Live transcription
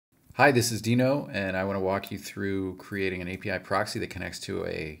Hi, this is Dino, and I want to walk you through creating an API proxy that connects to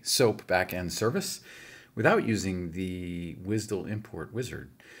a SOAP backend service without using the WSDL Import Wizard.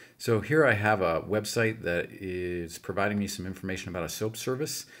 So here I have a website that is providing me some information about a SOAP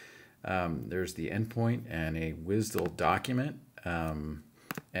service. There's the endpoint and a WSDL document, and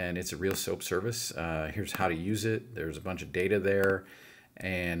it's a real SOAP service. Here's how to use it. There's a bunch of data there,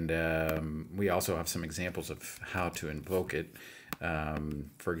 and we also have some examples of how to invoke it.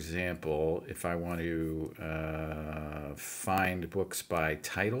 For example, if I want to find books by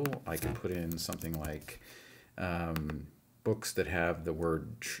title, I can put in something like books that have the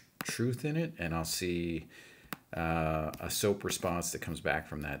word truth in it, and I'll see a SOAP response that comes back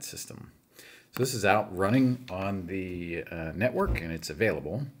from that system. So this is out running on the network, and it's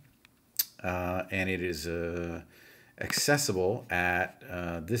available, and it is accessible at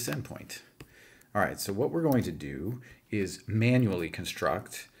this endpoint. All right, so what we're going to do is manually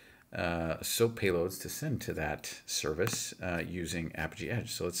construct SOAP payloads to send to that service using Apigee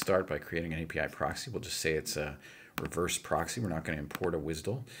Edge. So let's start by creating an API proxy. We'll just say it's a reverse proxy. We're not going to import a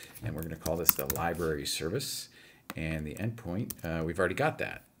WSDL, and we're going to call this the library service. And the endpoint, we've already got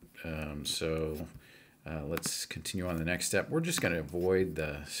that. Let's continue on the next step. We're just going to avoid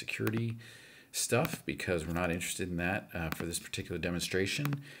the security stuff because we're not interested in that for this particular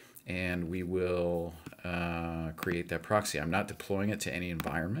demonstration. And we will create that proxy. I'm not deploying it to any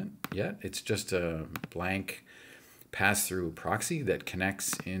environment yet. It's just a blank pass-through proxy that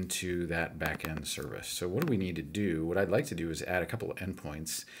connects into that backend service. So what do we need to do? What I'd like to do is add a couple of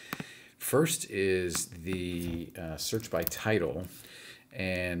endpoints. First is the search by title.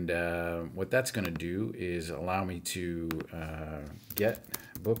 And what that's going to do is allow me to get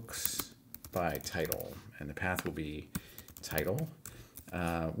books by title. And the path will be title.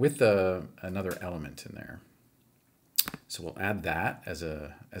 With another element in there. So we'll add that as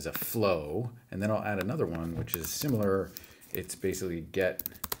a flow, and then I'll add another one which is similar. It's basically get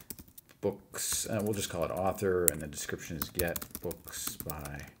books, we'll just call it author, and the description is get books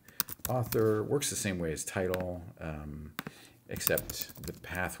by author. Works the same way as title, except the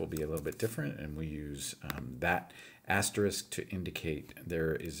path will be a little bit different, and we use that asterisk to indicate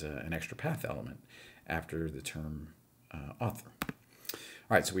there is an extra path element after the term author.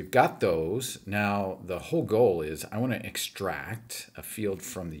 All right, so we've got those. Now, the whole goal is I want to extract a field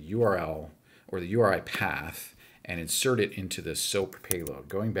from the URL or the URI path and insert it into the SOAP payload.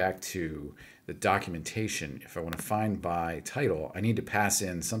 Going back to the documentation, if I want to find by title, I need to pass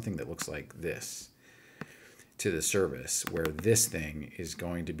in something that looks like this to the service, where this thing is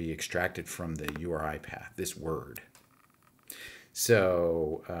going to be extracted from the URI path, this word.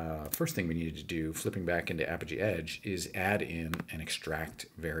 So first thing we needed to do, flipping back into Apigee Edge, is add in an extract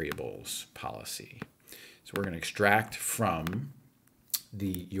variables policy. So we're going to extract from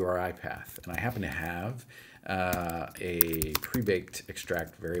the URI path. And I happen to have a pre-baked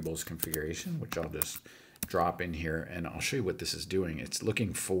extract variables configuration, which I'll just drop in here, and I'll show you what this is doing. It's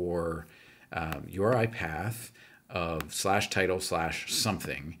looking for URI path of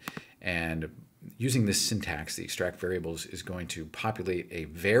 /title/something, and using this syntax, the extract variables is going to populate a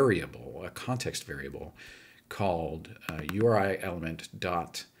variable, a context variable, called URI element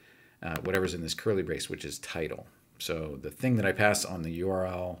dot whatever's in this curly brace, which is title. So the thing that I pass on the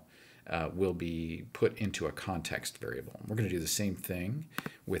URL will be put into a context variable. We're going to do the same thing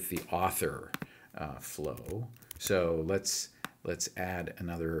with the author flow. So let's add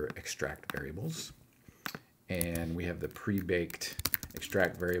another extract variables, and we have the pre-baked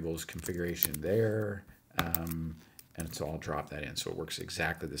extract variables configuration there, and so I'll drop that in. So it works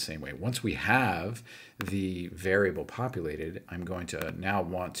exactly the same way. Once we have the variable populated, I'm going to now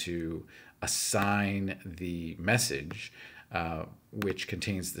want to assign the message which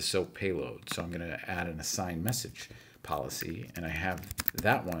contains the SOAP payload. So I'm going to add an assign message policy, and I have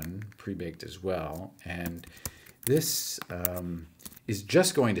that one pre-baked as well. And this is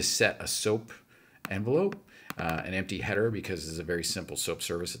just going to set a SOAP envelope, an empty header, because this is a very simple SOAP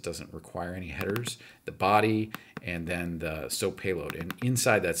service. It doesn't require any headers, the body, and then the SOAP payload. And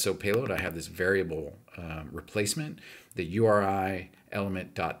inside that SOAP payload, I have this variable replacement. The URI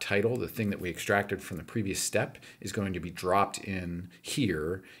element dot title, the thing that we extracted from the previous step, is going to be dropped in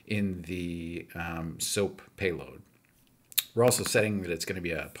here in the SOAP payload. We're also setting that it's going to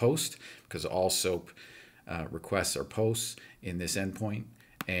be a post, because all SOAP requests are posts in this endpoint.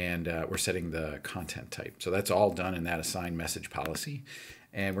 And we're setting the content type. So that's all done in that assign message policy.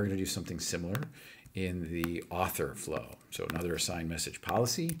 And we're going to do something similar in the author flow. So another assign message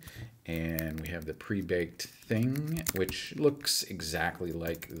policy. And we have the pre-baked thing, which looks exactly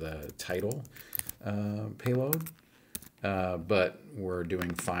like the title payload. but we're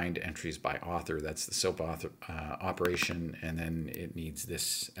doing find entries by author. That's the SOAP author operation, and then it needs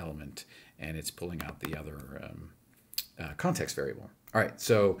this element, and it's pulling out the other context variable. All right,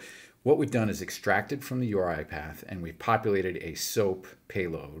 so what we've done is extracted from the URI path, and we've populated a SOAP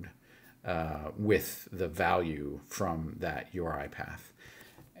payload with the value from that URI path.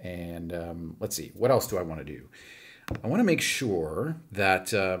 And let's see, what else do I want to do? I want to make sure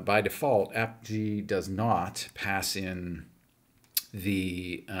that by default, Apigee does not pass in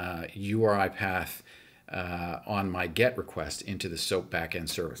the URI path on my GET request into the SOAP backend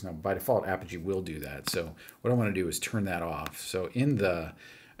service. Now, by default, Apigee will do that. So what I want to do is turn that off. So in the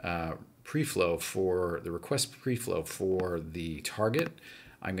preflow for the request preflow for the target,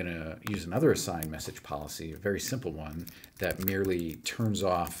 I'm going to use another assign message policy, a very simple one that merely turns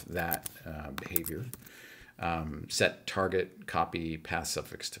off that behavior. Set target copy path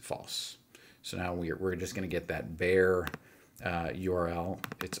suffix to false. So now we're just going to get that bare URL.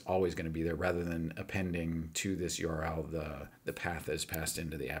 It's always going to be there rather than appending to this URL the path that is passed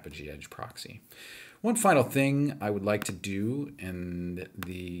into the Apigee Edge proxy. One final thing I would like to do in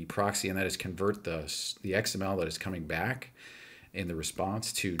the proxy, and that is convert the XML that is coming back in the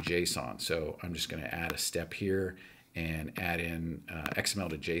response to JSON. So I'm just going to add a step here and add in XML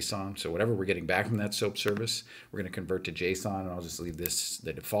to JSON. So whatever we're getting back from that SOAP service, we're going to convert to JSON, and I'll just leave this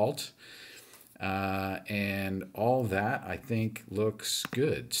the default. And all that, I think, looks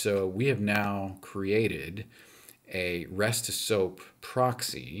good. So we have now created a REST to SOAP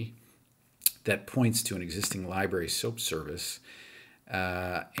proxy that points to an existing library SOAP service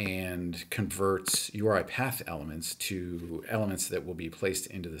and converts URI path elements to elements that will be placed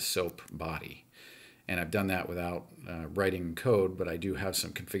into the SOAP body. And I've done that without writing code, but I do have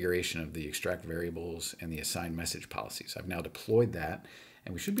some configuration of the extract variables and the assign message policies. I've now deployed that,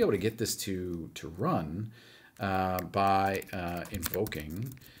 and we should be able to get this to run by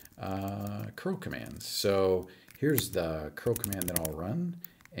invoking curl commands. So here's the curl command that I'll run,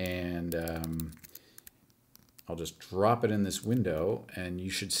 and I'll just drop it in this window, and you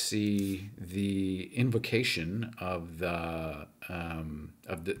should see the invocation of the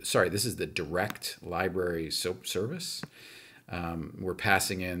sorry, this is the direct library SOAP service. We're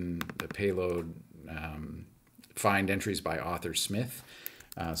passing in the payload find entries by author Smith.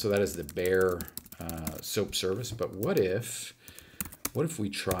 So that is the bare SOAP service. But what if we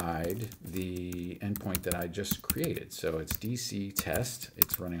tried the endpoint that I just created? So it's DC test.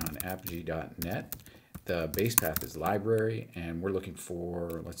 It's running on apigee.net. The base path is library, and we're looking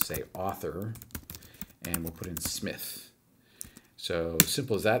for, let's say, author, and we'll put in Smith. So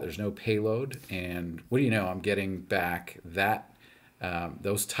simple as that. There's no payload, and what do you know? I'm getting back that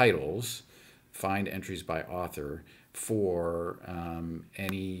those titles, find entries by author, for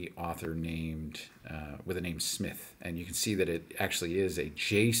any author named with a name Smith, and you can see that it actually is a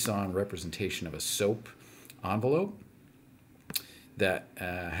JSON representation of a SOAP envelope that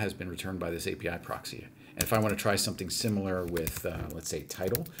has been returned by this API proxy. And if I want to try something similar with, let's say,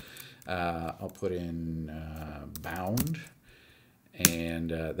 title, I'll put in bound, and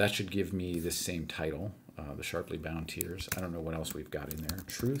that should give me this same title, the sharply bound tiers. I don't know what else we've got in there.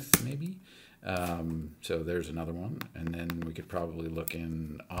 Truth, maybe? So there's another one. And then we could probably look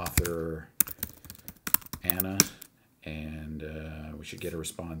in author Anna, and we should get a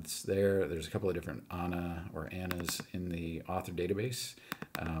response there. There's a couple of different Anna or Annas in the author database.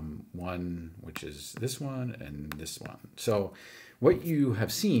 One which is this one and this one. So what you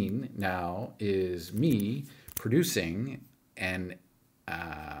have seen now is me producing an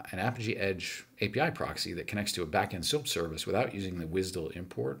Apigee Edge API proxy that connects to a backend SOAP service without using the WSDL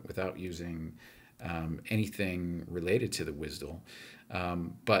import, without using anything related to the WSDL,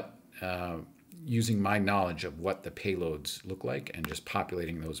 but using my knowledge of what the payloads look like and just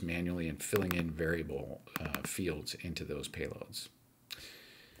populating those manually and filling in variable fields into those payloads.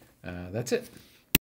 That's it.